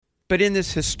But in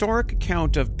this historic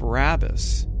account of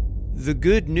Barabbas, the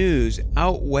good news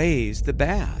outweighs the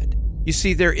bad. You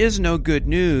see, there is no good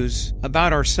news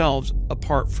about ourselves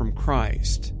apart from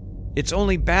Christ. It's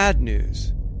only bad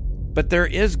news. But there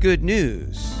is good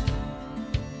news.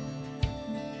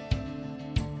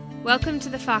 Welcome to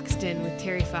the Fox Den with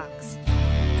Terry Fox.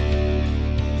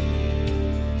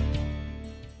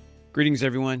 Greetings,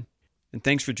 everyone, and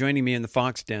thanks for joining me in the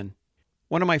Fox Den.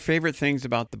 One of my favorite things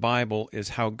about the Bible is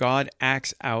how God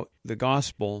acts out the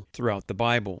gospel throughout the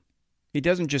Bible. He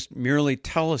doesn't just merely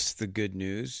tell us the good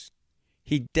news.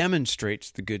 He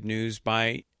demonstrates the good news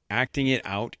by acting it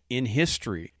out in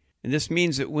history. And this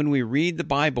means that when we read the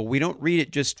Bible, we don't read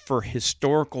it just for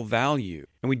historical value,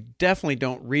 and we definitely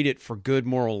don't read it for good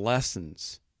moral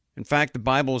lessons. In fact, the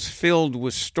Bible is filled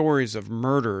with stories of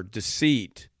murder,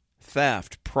 deceit,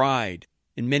 theft, pride,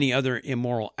 and many other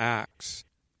immoral acts.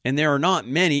 And there are not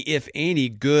many, if any,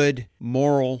 good,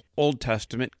 moral Old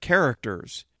Testament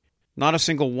characters. Not a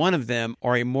single one of them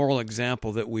are a moral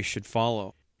example that we should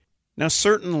follow. Now,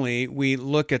 certainly, we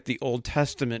look at the Old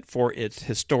Testament for its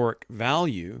historic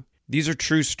value. These are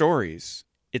true stories.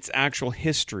 It's actual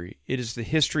history. It is the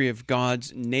history of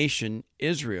God's nation,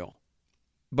 Israel.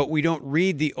 But we don't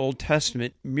read the Old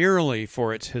Testament merely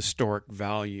for its historic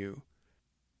value.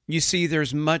 You see,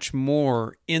 there's much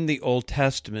more in the Old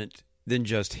Testament than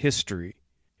just history.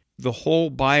 The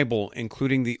whole Bible,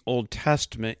 including the Old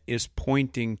Testament, is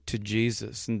pointing to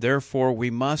Jesus, and therefore we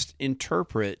must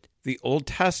interpret the Old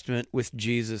Testament with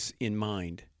Jesus in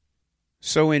mind.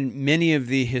 So in many of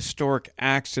the historic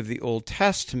acts of the Old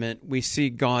Testament, we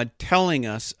see God telling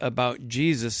us about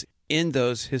Jesus in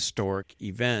those historic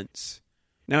events.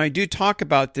 Now, I do talk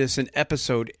about this in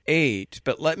episode 8,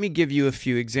 but let me give you a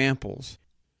few examples.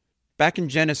 Back in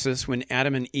Genesis, when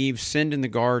Adam and Eve sinned in the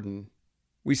garden,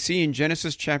 we see in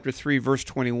Genesis chapter 3, verse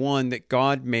 21, that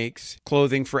God makes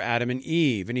clothing for Adam and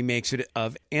Eve, and he makes it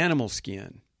of animal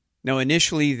skin. Now,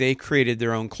 initially, they created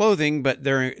their own clothing, but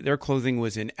their clothing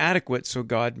was inadequate, so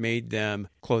God made them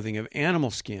clothing of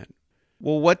animal skin.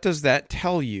 Well, what does that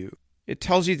tell you? It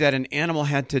tells you that an animal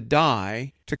had to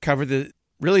die to cover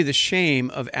the shame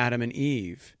of Adam and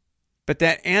Eve. But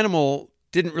that animal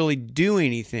didn't really do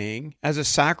anything as a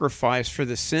sacrifice for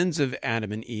the sins of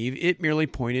Adam and Eve. It merely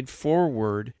pointed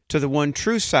forward to the one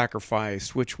true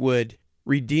sacrifice, which would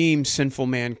redeem sinful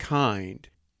mankind.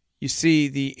 You see,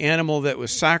 the animal that was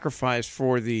sacrificed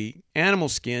for the animal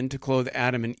skin to clothe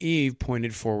Adam and Eve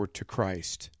pointed forward to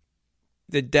Christ.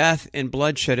 The death and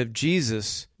bloodshed of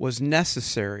Jesus was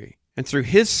necessary, and through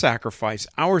his sacrifice,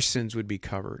 our sins would be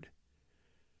covered.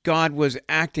 God was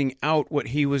acting out what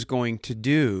he was going to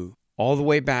do all the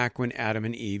way back when Adam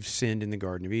and Eve sinned in the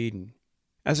Garden of Eden.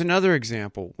 As another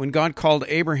example, when God called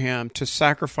Abraham to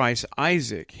sacrifice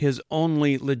Isaac, his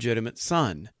only legitimate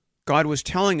son, God was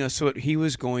telling us what he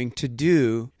was going to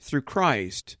do through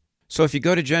Christ. So if you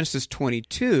go to Genesis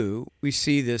 22, we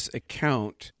see this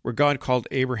account where God called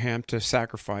Abraham to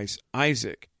sacrifice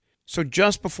Isaac. So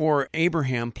just before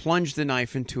Abraham plunged the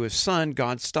knife into his son,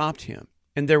 God stopped him.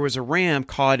 And there was a ram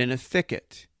caught in a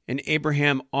thicket, and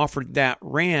Abraham offered that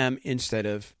ram instead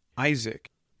of Isaac.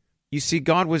 You see,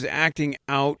 God was acting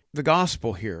out the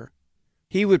gospel here.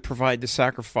 He would provide the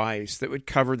sacrifice that would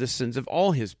cover the sins of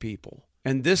all his people.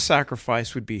 And this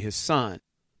sacrifice would be his son.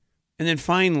 And then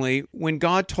finally, when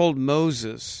God told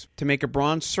Moses to make a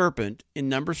bronze serpent in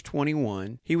Numbers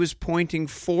 21, he was pointing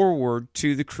forward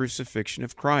to the crucifixion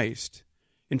of Christ.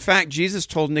 In fact, Jesus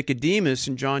told Nicodemus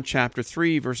in John chapter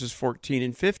 3, verses 14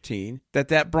 and 15,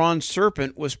 that bronze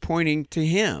serpent was pointing to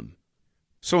him.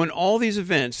 So in all these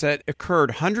events that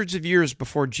occurred hundreds of years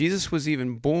before Jesus was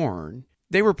even born,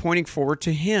 they were pointing forward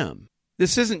to him.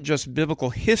 This isn't just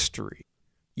biblical history.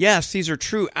 Yes, these are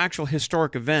true, actual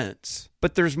historic events,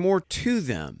 but there's more to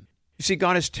them. You see,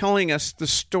 God is telling us the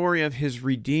story of his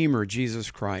Redeemer,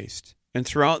 Jesus Christ. And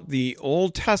throughout the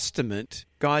Old Testament,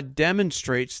 God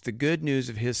demonstrates the good news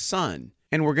of his Son.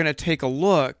 And we're going to take a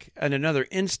look at another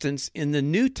instance in the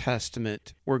New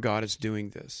Testament where God is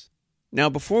doing this. Now,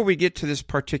 before we get to this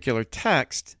particular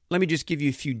text, let me just give you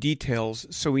a few details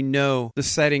so we know the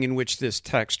setting in which this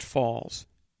text falls.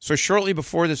 So shortly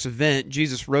before this event,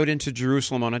 Jesus rode into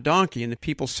Jerusalem on a donkey, and the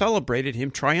people celebrated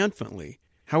him triumphantly.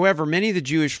 However, many of the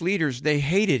Jewish leaders, they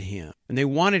hated him, and they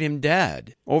wanted him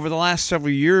dead. Over the last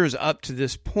several years up to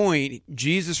this point,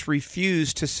 Jesus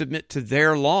refused to submit to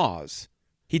their laws.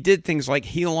 He did things like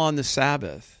heal on the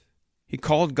Sabbath. He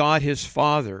called God his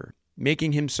Father,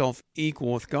 making himself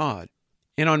equal with God.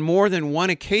 And on more than one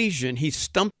occasion, he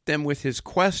stumped them with his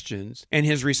questions and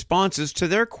his responses to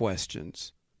their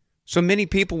questions. So many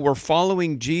people were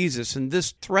following Jesus, and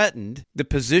this threatened the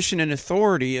position and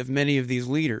authority of many of these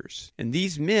leaders. And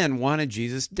these men wanted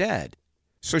Jesus dead.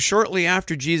 So shortly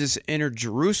after Jesus entered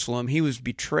Jerusalem, he was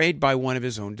betrayed by one of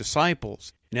his own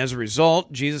disciples. And as a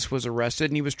result, Jesus was arrested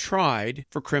and he was tried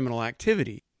for criminal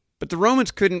activity. But the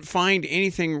Romans couldn't find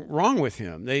anything wrong with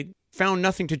him. They found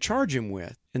nothing to charge him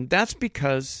with. And that's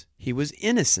because he was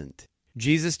innocent.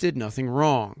 Jesus did nothing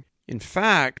wrong. In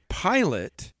fact,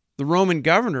 Pilate, the Roman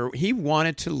governor, he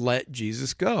wanted to let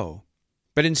Jesus go.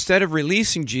 But instead of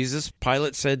releasing Jesus,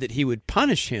 Pilate said that he would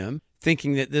punish him,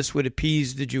 thinking that this would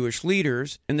appease the Jewish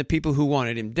leaders and the people who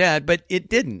wanted him dead, but it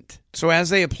didn't. So as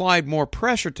they applied more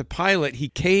pressure to Pilate, he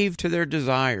caved to their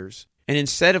desires. And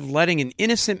instead of letting an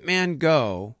innocent man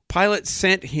go, Pilate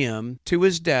sent him to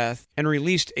his death and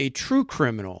released a true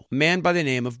criminal, a man by the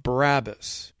name of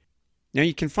Barabbas. Now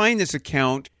you can find this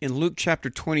account in Luke chapter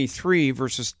 23,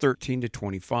 verses 13 to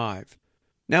 25.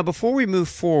 Now before we move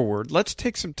forward, let's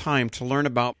take some time to learn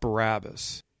about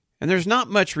Barabbas. And there's not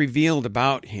much revealed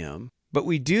about him, but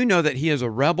we do know that he is a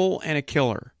rebel and a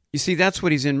killer. You see, that's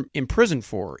what he's in prison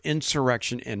for,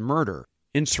 insurrection and murder.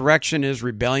 Insurrection is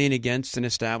rebellion against an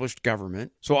established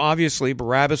government. So obviously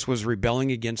Barabbas was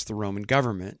rebelling against the Roman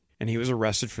government, and he was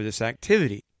arrested for this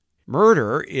activity.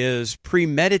 Murder is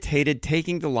premeditated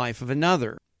taking the life of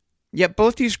another. Yet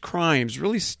both these crimes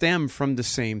really stem from the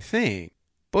same thing.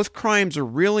 Both crimes are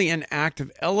really an act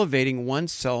of elevating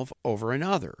oneself over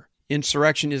another.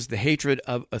 Insurrection is the hatred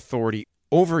of authority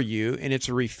over you, and it's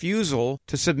a refusal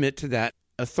to submit to that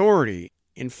authority.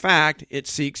 In fact, it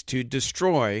seeks to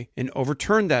destroy and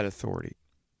overturn that authority.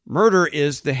 Murder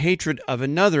is the hatred of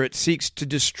another. It seeks to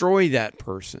destroy that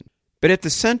person. But at the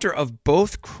center of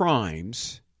both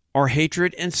crimes are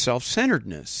hatred and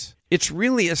self-centeredness. It's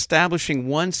really establishing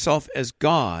oneself as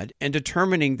God and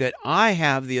determining that I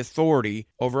have the authority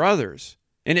over others.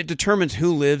 And it determines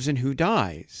who lives and who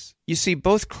dies. You see,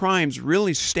 both crimes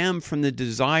really stem from the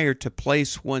desire to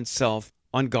place oneself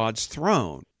on God's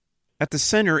throne. At the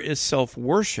center is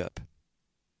self-worship.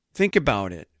 Think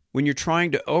about it. When you're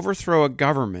trying to overthrow a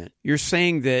government, you're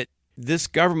saying that this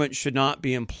government should not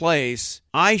be in place.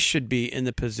 I should be in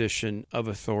the position of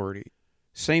authority.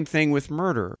 Same thing with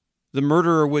murder. The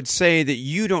murderer would say that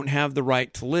you don't have the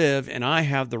right to live, and I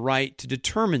have the right to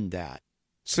determine that.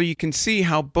 So you can see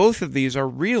how both of these are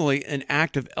really an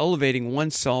act of elevating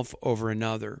oneself over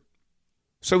another.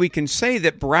 So we can say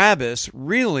that Barabbas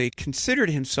really considered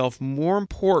himself more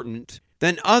important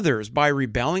than others by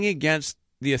rebelling against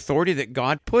the authority that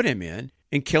God put him in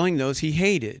and killing those he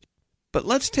hated. But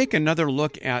let's take another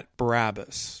look at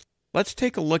Barabbas. Let's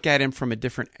take a look at him from a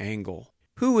different angle.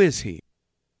 Who is he?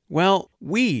 Well,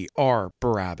 we are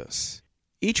Barabbas,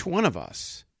 each one of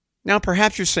us. Now,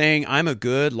 perhaps you're saying, I'm a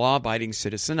good, law-abiding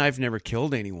citizen. I've never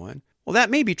killed anyone. Well, that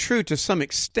may be true to some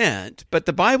extent, but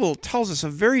the Bible tells us a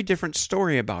very different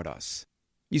story about us.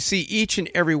 You see, each and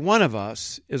every one of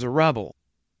us is a rebel.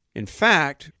 In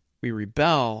fact, we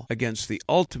rebel against the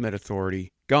ultimate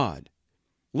authority, God.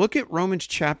 Look at Romans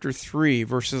chapter 3,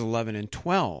 verses 11 and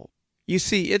 12. You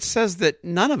see, it says that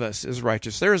none of us is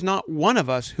righteous. There is not one of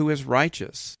us who is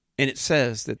righteous. And it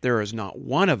says that there is not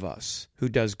one of us who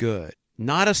does good.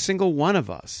 Not a single one of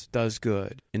us does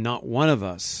good, and not one of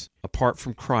us, apart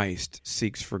from Christ,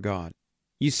 seeks for God.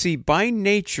 You see, by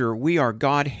nature, we are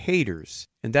God-haters,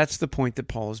 and that's the point that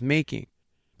Paul is making.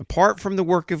 Apart from the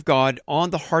work of God on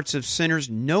the hearts of sinners,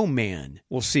 no man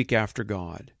will seek after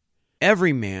God.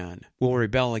 Every man will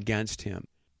rebel against him.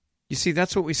 You see,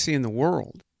 that's what we see in the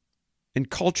world. In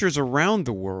cultures around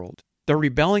the world, they're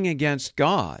rebelling against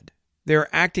God.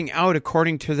 They're acting out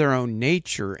according to their own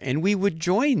nature, and we would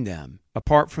join them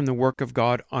apart from the work of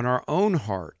God on our own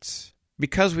hearts.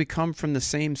 Because we come from the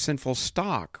same sinful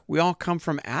stock. We all come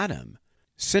from Adam.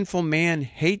 Sinful man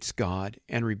hates God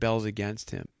and rebels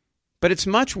against him. But it's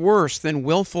much worse than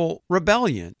willful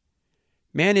rebellion.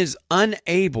 Man is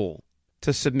unable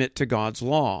to submit to God's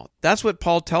law. That's what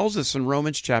Paul tells us in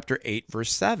Romans chapter 8,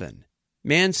 verse 7.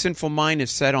 Man's sinful mind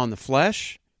is set on the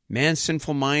flesh. Man's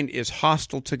sinful mind is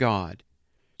hostile to God.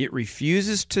 It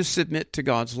refuses to submit to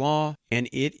God's law, and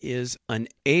it is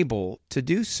unable to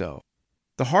do so.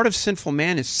 The heart of sinful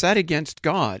man is set against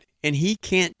God, and he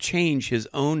can't change his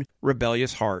own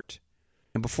rebellious heart.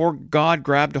 And before God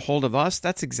grabbed a hold of us,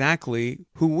 that's exactly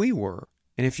who we were.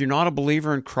 And if you're not a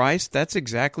believer in Christ, that's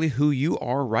exactly who you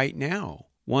are right now.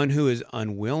 One who is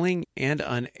unwilling and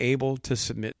unable to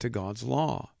submit to God's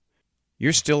law.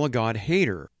 You're still a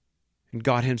God-hater. And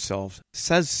God himself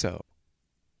says so.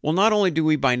 Well, not only do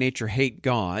we by nature hate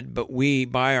God, but we,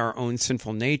 by our own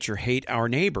sinful nature, hate our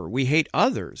neighbor. We hate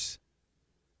others.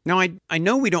 Now, I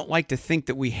know we don't like to think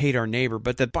that we hate our neighbor,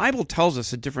 but the Bible tells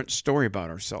us a different story about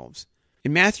ourselves.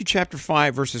 In Matthew chapter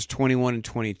 5, verses 21 and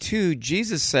 22,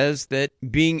 Jesus says that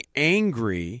being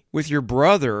angry with your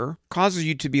brother causes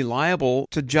you to be liable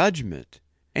to judgment.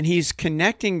 And he's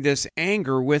connecting this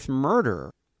anger with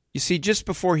murder. You see, just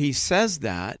before he says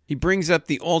that, he brings up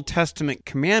the Old Testament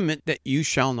commandment that you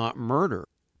shall not murder.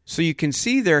 So you can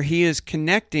see there he is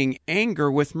connecting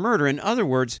anger with murder. In other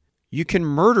words, you can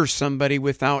murder somebody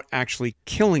without actually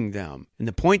killing them. And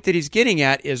the point that he's getting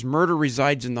at is murder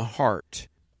resides in the heart.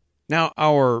 Now,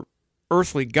 our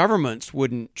earthly governments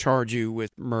wouldn't charge you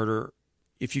with murder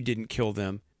if you didn't kill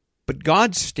them. But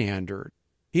God's standard,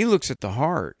 he looks at the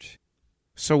heart.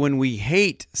 So when we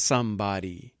hate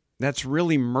somebody, that's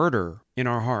really murder in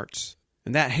our hearts.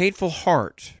 And that hateful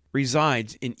heart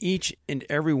resides in each and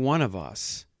every one of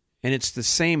us. And it's the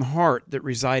same heart that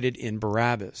resided in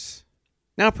Barabbas.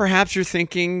 Now, perhaps you're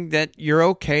thinking that you're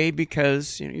okay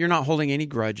because you're not holding any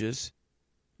grudges.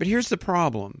 But here's the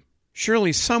problem.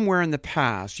 Surely somewhere in the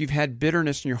past you've had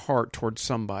bitterness in your heart towards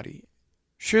somebody.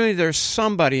 Surely there's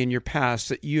somebody in your past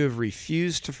that you have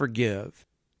refused to forgive.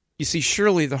 You see,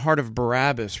 surely the heart of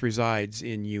Barabbas resides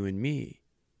in you and me.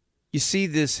 You see,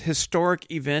 this historic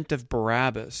event of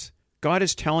Barabbas, God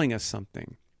is telling us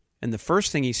something. And the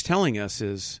first thing he's telling us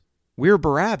is, we're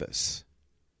Barabbas.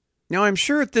 Now, I'm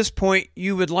sure at this point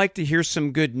you would like to hear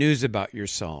some good news about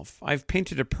yourself. I've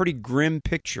painted a pretty grim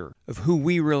picture of who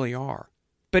we really are.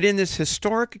 But in this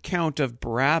historic account of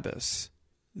Barabbas,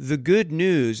 the good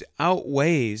news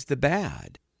outweighs the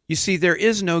bad. You see, there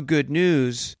is no good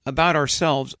news about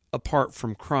ourselves apart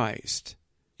from Christ.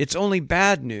 It's only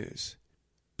bad news.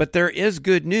 But there is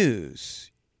good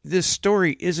news. This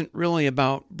story isn't really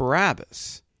about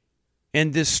Barabbas.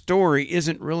 And this story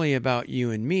isn't really about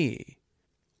you and me.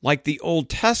 Like the Old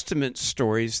Testament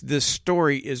stories, this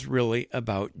story is really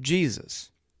about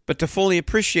Jesus. But to fully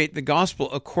appreciate the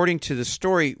gospel according to the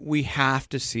story, we have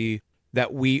to see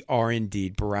that we are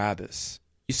indeed Barabbas.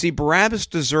 You see, Barabbas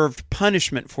deserved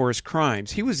punishment for his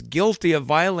crimes. He was guilty of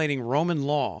violating Roman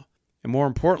law, and more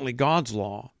importantly, God's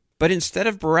law. But instead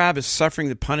of Barabbas suffering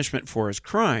the punishment for his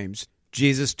crimes,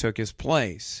 Jesus took his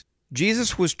place.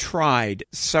 Jesus was tried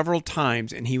several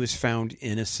times, and he was found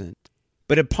innocent.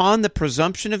 But upon the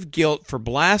presumption of guilt for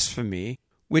blasphemy,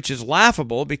 which is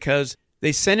laughable because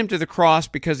they sent him to the cross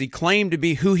because he claimed to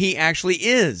be who he actually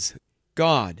is,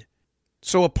 God.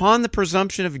 So upon the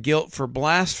presumption of guilt for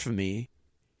blasphemy,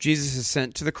 Jesus is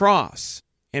sent to the cross,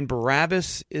 and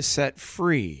Barabbas is set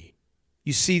free.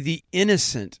 You see, the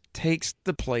innocent takes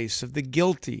the place of the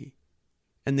guilty,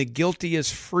 and the guilty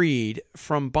is freed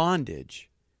from bondage.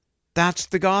 That's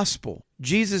the gospel.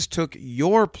 Jesus took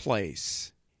your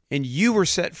place, and you were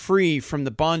set free from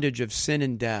the bondage of sin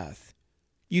and death.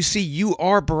 You see, you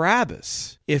are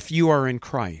Barabbas if you are in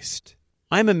Christ.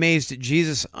 I'm amazed at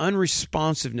Jesus'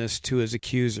 unresponsiveness to his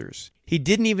accusers. He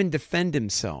didn't even defend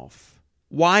himself.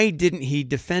 Why didn't he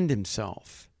defend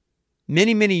himself?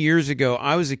 Many, many years ago,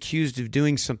 I was accused of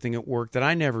doing something at work that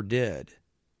I never did.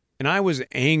 And I was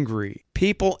angry.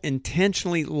 People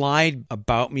intentionally lied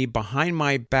about me behind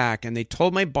my back, and they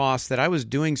told my boss that I was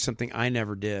doing something I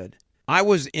never did. I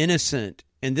was innocent,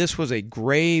 and this was a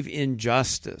grave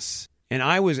injustice. And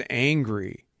I was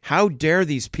angry. How dare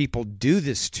these people do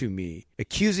this to me,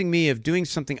 accusing me of doing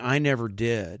something I never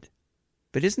did?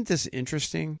 But isn't this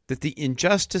interesting? That the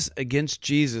injustice against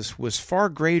Jesus was far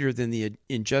greater than the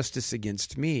injustice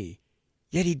against me.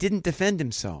 Yet he didn't defend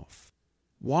himself.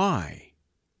 Why?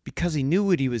 Because he knew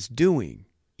what he was doing.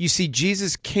 You see,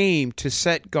 Jesus came to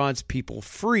set God's people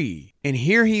free. And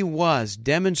here he was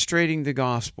demonstrating the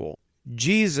gospel.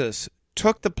 Jesus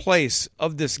took the place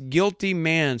of this guilty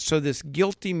man so this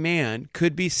guilty man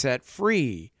could be set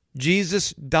free.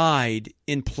 Jesus died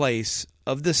in place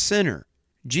of the sinner.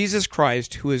 Jesus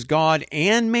Christ, who is God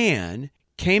and man,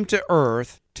 came to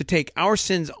earth to take our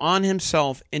sins on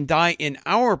himself and die in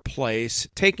our place,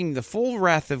 taking the full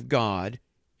wrath of God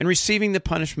and receiving the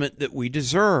punishment that we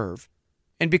deserve.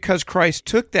 And because Christ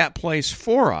took that place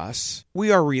for us,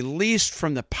 we are released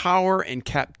from the power and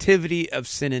captivity of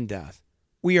sin and death.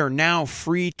 We are now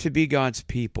free to be God's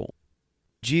people.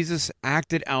 Jesus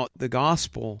acted out the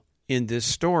gospel in this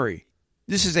story.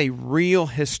 This is a real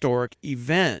historic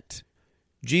event.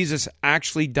 Jesus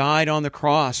actually died on the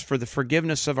cross for the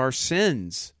forgiveness of our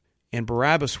sins, and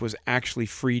Barabbas was actually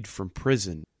freed from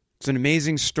prison. It's an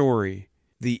amazing story.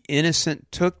 The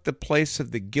innocent took the place of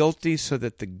the guilty so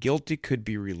that the guilty could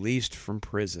be released from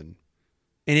prison.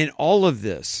 And in all of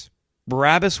this,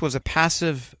 Barabbas was a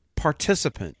passive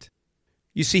participant.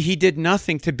 You see, he did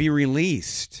nothing to be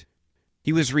released.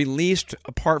 He was released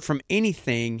apart from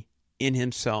anything in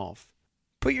himself.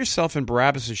 Put yourself in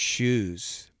Barabbas'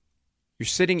 shoes. You're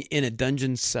sitting in a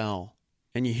dungeon cell,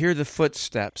 and you hear the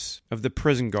footsteps of the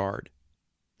prison guard.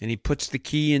 And he puts the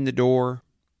key in the door,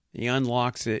 he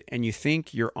unlocks it, and you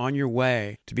think you're on your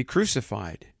way to be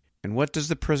crucified. And what does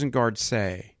the prison guard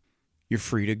say? You're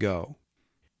free to go.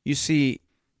 You see,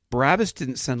 Barabbas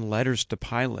didn't send letters to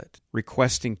Pilate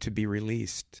requesting to be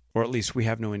released, or at least we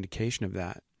have no indication of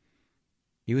that.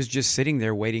 He was just sitting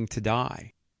there waiting to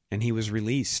die, and he was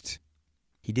released.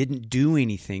 He didn't do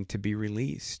anything to be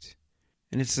released.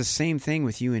 And it's the same thing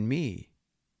with you and me.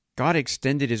 God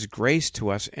extended his grace to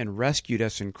us and rescued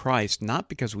us in Christ, not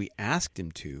because we asked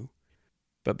him to,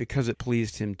 but because it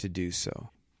pleased him to do so.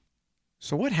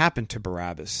 So what happened to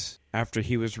Barabbas after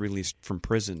he was released from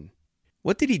prison?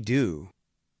 What did he do?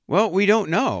 Well, we don't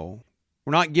know.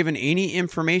 We're not given any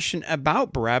information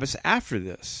about Barabbas after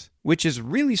this, which is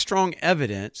really strong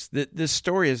evidence that this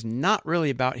story is not really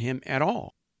about him at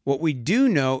all. What we do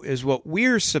know is what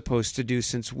we're supposed to do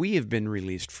since we have been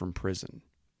released from prison.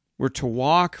 We're to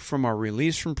walk from our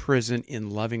release from prison in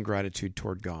loving gratitude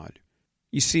toward God.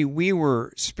 You see, we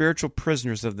were spiritual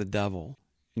prisoners of the devil,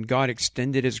 and God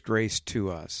extended his grace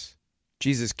to us.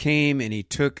 Jesus came and he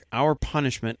took our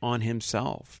punishment on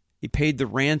himself. He paid the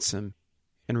ransom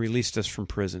and released us from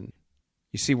prison.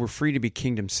 You see, we're free to be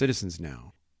kingdom citizens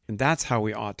now, and that's how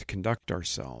we ought to conduct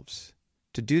ourselves.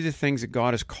 To do the things that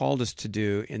God has called us to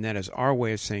do, and that is our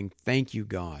way of saying, thank you,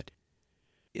 God.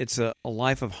 It's a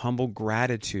life of humble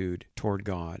gratitude toward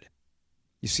God.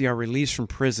 You see, our release from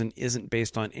prison isn't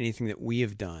based on anything that we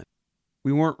have done.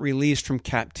 We weren't released from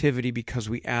captivity because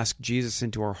we asked Jesus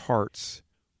into our hearts.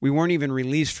 We weren't even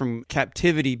released from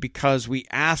captivity because we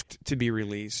asked to be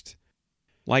released.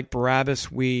 Like Barabbas,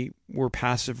 we were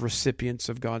passive recipients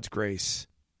of God's grace.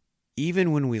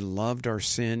 Even when we loved our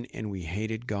sin and we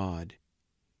hated God,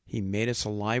 he made us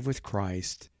alive with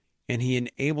Christ, and he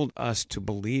enabled us to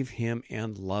believe him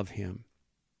and love him.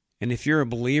 And if you're a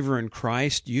believer in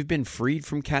Christ, you've been freed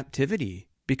from captivity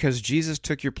because Jesus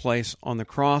took your place on the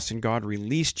cross and God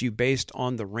released you based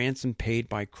on the ransom paid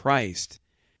by Christ.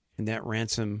 And that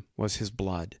ransom was his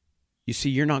blood. You see,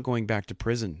 you're not going back to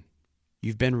prison.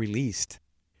 You've been released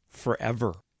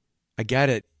forever. I get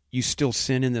it. You still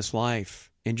sin in this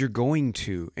life, and you're going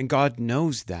to, and God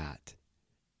knows that.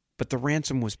 But the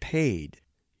ransom was paid.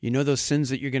 You know those sins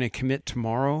that you're going to commit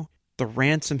tomorrow? The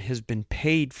ransom has been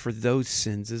paid for those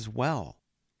sins as well.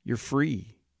 You're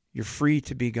free. You're free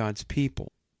to be God's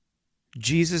people.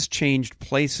 Jesus changed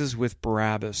places with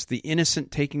Barabbas, the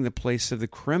innocent taking the place of the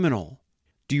criminal.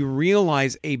 Do you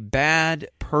realize a bad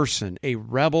person, a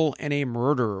rebel and a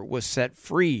murderer was set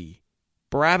free?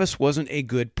 Barabbas wasn't a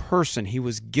good person. He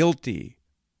was guilty,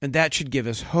 and that should give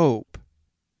us hope.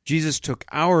 Jesus took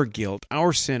our guilt,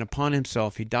 our sin upon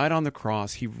himself. He died on the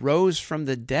cross. He rose from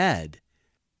the dead.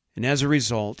 And as a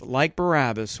result, like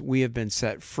Barabbas, we have been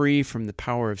set free from the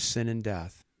power of sin and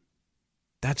death.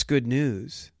 That's good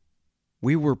news.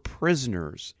 We were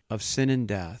prisoners of sin and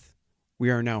death.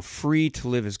 We are now free to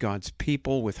live as God's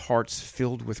people with hearts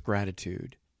filled with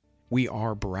gratitude. We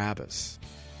are Barabbas.